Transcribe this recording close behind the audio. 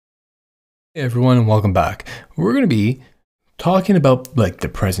Hey everyone, and welcome back. We're going to be talking about the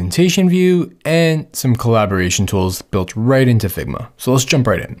presentation view and some collaboration tools built right into Figma. So let's jump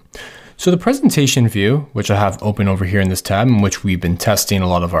right in. So the presentation view, which I have open over here in this tab, in which we've been testing a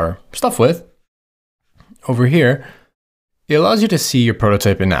lot of our stuff with, over here, it allows you to see your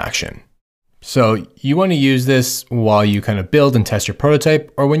prototype in action. So you want to use this while you kind of build and test your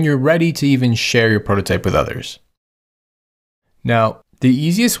prototype, or when you're ready to even share your prototype with others. Now, the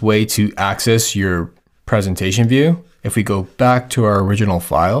easiest way to access your presentation view, if we go back to our original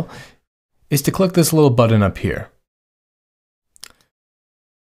file, is to click this little button up here.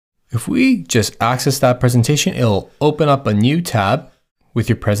 If we just access that presentation, it'll open up a new tab with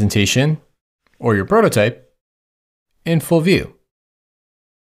your presentation or your prototype in full view.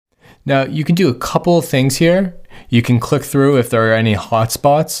 Now, you can do a couple of things here. You can click through if there are any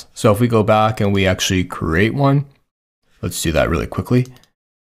hotspots. So if we go back and we actually create one, let's do that really quickly.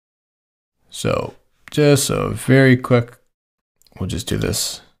 So just a very quick, we'll just do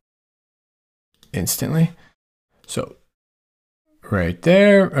this instantly. So right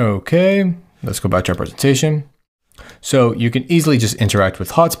there, okay. Let's go back to our presentation. So you can easily just interact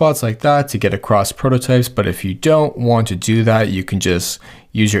with hotspots like that to get across prototypes. But if you don't want to do that, you can just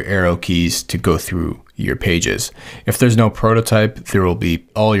use your arrow keys to go through your pages. If there's no prototype, there will be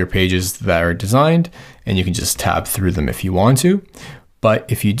all your pages that are designed, and you can just tab through them if you want to.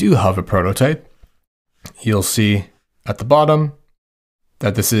 But if you do have a prototype, you'll see at the bottom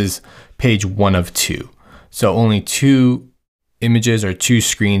that this is page 1 of 2. So only 2 images or 2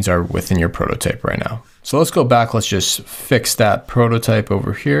 screens are within your prototype right now. So let's go back. Let's just fix that prototype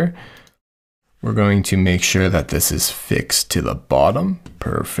over here. We're going to make sure that this is fixed to the bottom.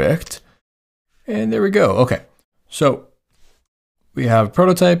 Perfect. And there we go. Okay. So we have a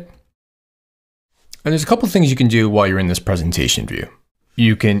prototype. And there's a couple things you can do while you're in this presentation view.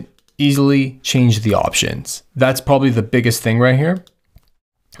 You can easily change the options. That's probably the biggest thing right here,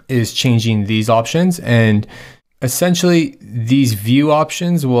 is changing these options. And essentially these view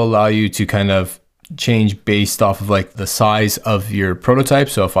options will allow you to kind of change based off of the size of your prototype.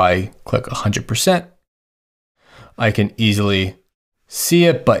 So if I click 100%, I can easily see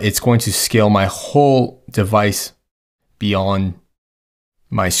it, but it's going to scale my whole device beyond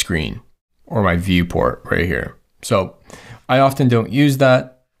my screen or my viewport right here. So I often don't use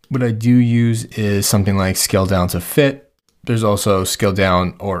that. What I do use is something like scale down to fit. There's also scale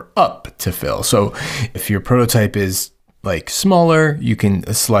down or up to fill. So if your prototype is smaller, you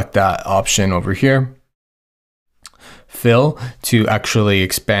can select that option over here, fill, to actually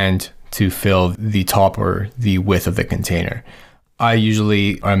expand to fill the top or the width of the container.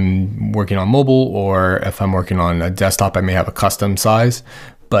 I'm working on mobile, or if I'm working on a desktop, I may have a custom size,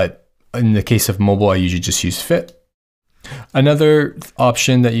 but in the case of mobile, I usually just use fit. Another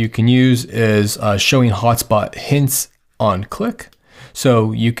option that you can use is showing hotspot hints on click.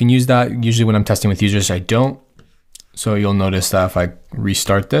 So you can use that. Usually when I'm testing with users, I don't. So you'll notice that if I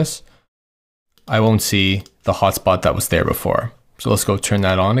restart this, I won't see the hotspot that was there before. So let's go turn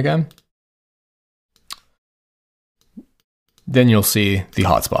that on again. Then you'll see the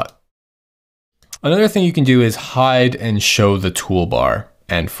hotspot. Another thing you can do is hide and show the toolbar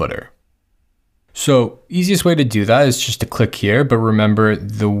and footer. So easiest way to do that is just to click here, but remember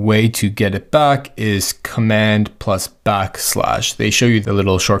the way to get it back is command plus /. They show you the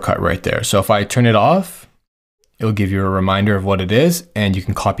little shortcut right there. So if I turn it off, it'll give you a reminder of what it is, and you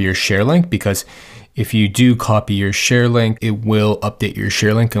can copy your share link, because if you do copy your share link, it will update your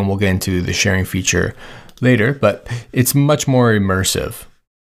share link, and we'll get into the sharing feature later, but it's much more immersive.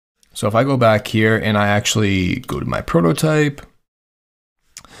 So if I go back here and I actually go to my prototype,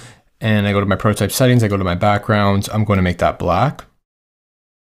 and I go to my prototype settings, I go to my background, I'm going to make that black.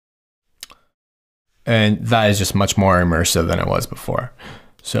 And that is just much more immersive than it was before.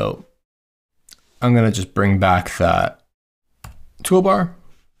 So I'm going to just bring back that toolbar,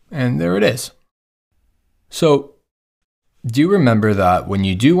 and there it is. So do remember that when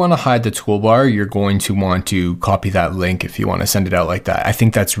you do want to hide the toolbar, you're going to want to copy that link if you want to send it out like that. I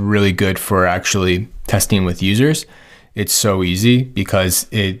think that's really good for actually testing with users. It's so easy because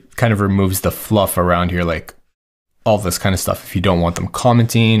it kind of removes the fluff around here, like all this kind of stuff. If you don't want them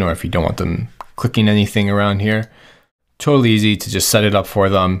commenting, or if you don't want them clicking anything around here, totally easy to just set it up for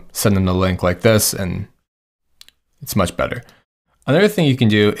them, send them the link like this, and it's much better. Another thing you can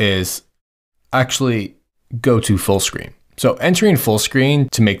do is actually go to full screen. So entering full screen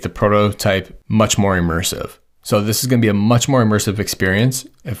to make the prototype much more immersive. So this is going to be a much more immersive experience.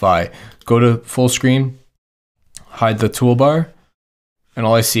 If I go to full screen, hide the toolbar, and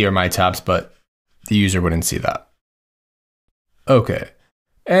all I see are my tabs, but the user wouldn't see that. Okay.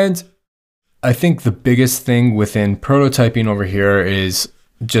 And I think the biggest thing within prototyping over here is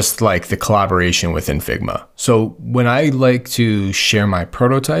just like the collaboration within Figma. So when I like to share my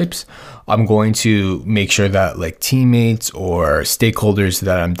prototypes, I'm going to make sure that like teammates or stakeholders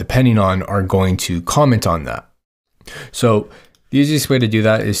that I'm depending on are going to comment on that. So the easiest way to do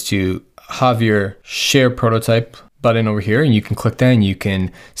that is to have your share prototype button over here, and you can click that and you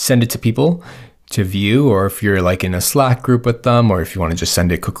can send it to people to view, or if you're like in a Slack group with them, or if you want to just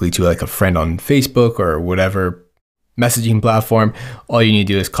send it quickly to like a friend on Facebook or whatever messaging platform, all you need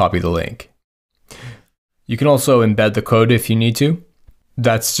to do is copy the link. You can also embed the code if you need to.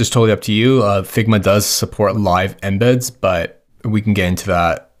 That's just totally up to you. Figma does support live embeds, but we can get into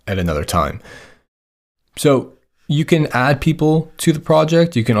that at another time. So you can add people to the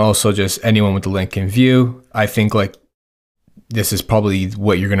project. You can also just, anyone with the link can view. I think like this is probably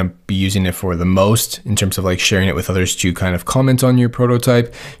what you're going to be using it for the most in terms of like sharing it with others to kind of comment on your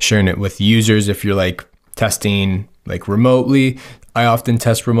prototype, sharing it with users if you're like testing like remotely. I often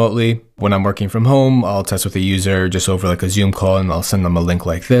test remotely. When I'm working from home, I'll test with a user just over like a Zoom call, and I'll send them a link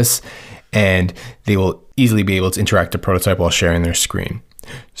like this, and they will easily be able to interact the prototype while sharing their screen.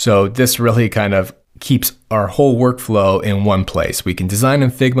 So this really kind of keeps our whole workflow in one place. We can design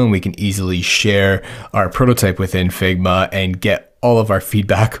in Figma, and we can easily share our prototype within Figma and get all of our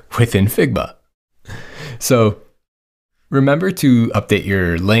feedback within Figma. So remember to update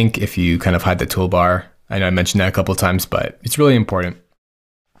your link if you kind of hide the toolbar. I know I mentioned that a couple of times, but it's really important.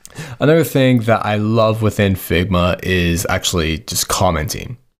 Another thing that I love within Figma is actually just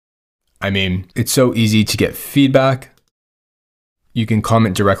commenting. I mean, it's so easy to get feedback. You can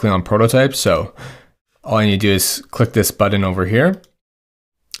comment directly on prototypes. So all you need to do is click this button over here,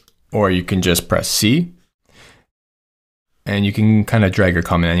 or you can just press C, and you can kind of drag your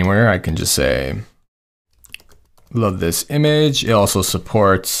comment anywhere. I can just say, love this image. It also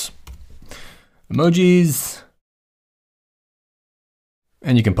supports emojis,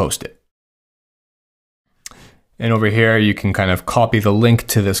 and you can post it. And over here, you can kind of copy the link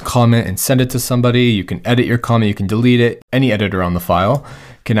to this comment and send it to somebody. You can edit your comment, you can delete it. Any editor on the file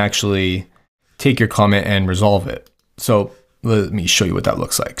can actually take your comment and resolve it. So let me show you what that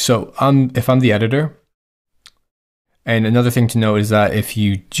looks like. So if I'm the editor, and another thing to note is that if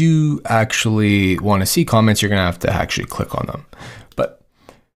you do actually want to see comments, you're going to have to actually click on them. But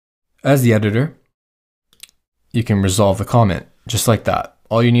as the editor, you can resolve the comment just like that.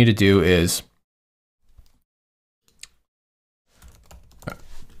 All you need to do is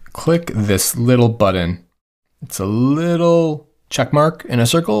click this little button. It's a little check mark in a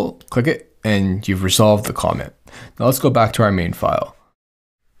circle. Click it, and you've resolved the comment. Now let's go back to our main file.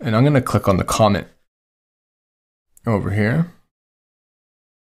 And I'm going to click on the comment over here.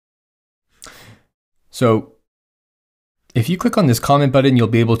 So if you click on this comment button, you'll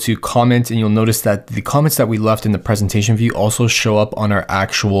be able to comment, and you'll notice that the comments that we left in the presentation view also show up on our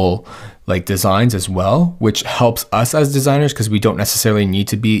actual like designs as well, which helps us as designers because we don't necessarily need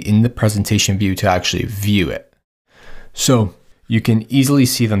to be in the presentation view to actually view it. So you can easily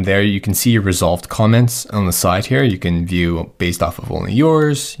see them there. You can see your resolved comments on the side here. You can view based off of only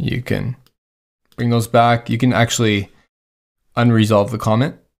yours. You can bring those back. You can actually unresolve the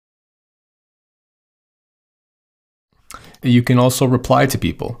comment. You can also reply to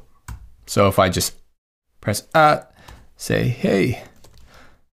people. So if I just press @ say, hey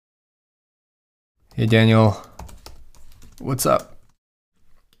Daniel, what's up?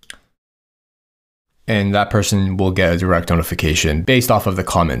 And that person will get a direct notification based off of the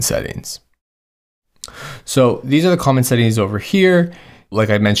comment settings. So these are the comment settings over here. Like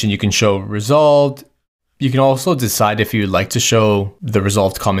I mentioned, you can show resolved. You can also decide if you'd like to show the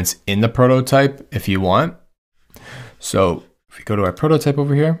resolved comments in the prototype if you want. So if we go to our prototype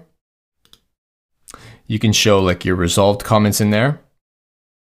over here, you can show like your resolved comments in there,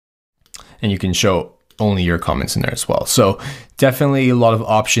 and you can show only your comments in there as well. So definitely a lot of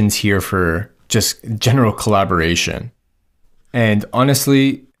options here for just general collaboration. And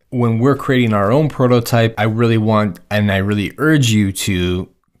honestly, when we're creating our own prototype, I really want, and I really urge you to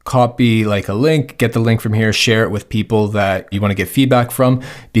copy like a link, get the link from here, share it with people that you want to get feedback from,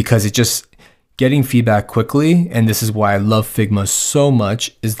 because it just getting feedback quickly, and this is why I love Figma so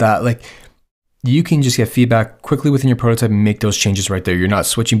much, is that like you can just get feedback quickly within your prototype and make those changes right there. You're not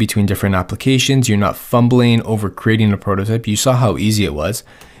switching between different applications. You're not fumbling over creating a prototype. You saw how easy it was.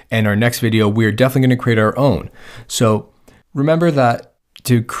 And our next video, we're definitely going to create our own. So remember that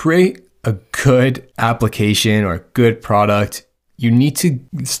to create a good application or a good product, you need to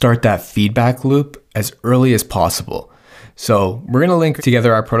start that feedback loop as early as possible. So we're going to link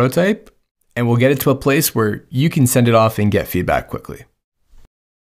together our prototype, and we'll get it to a place where you can send it off and get feedback quickly.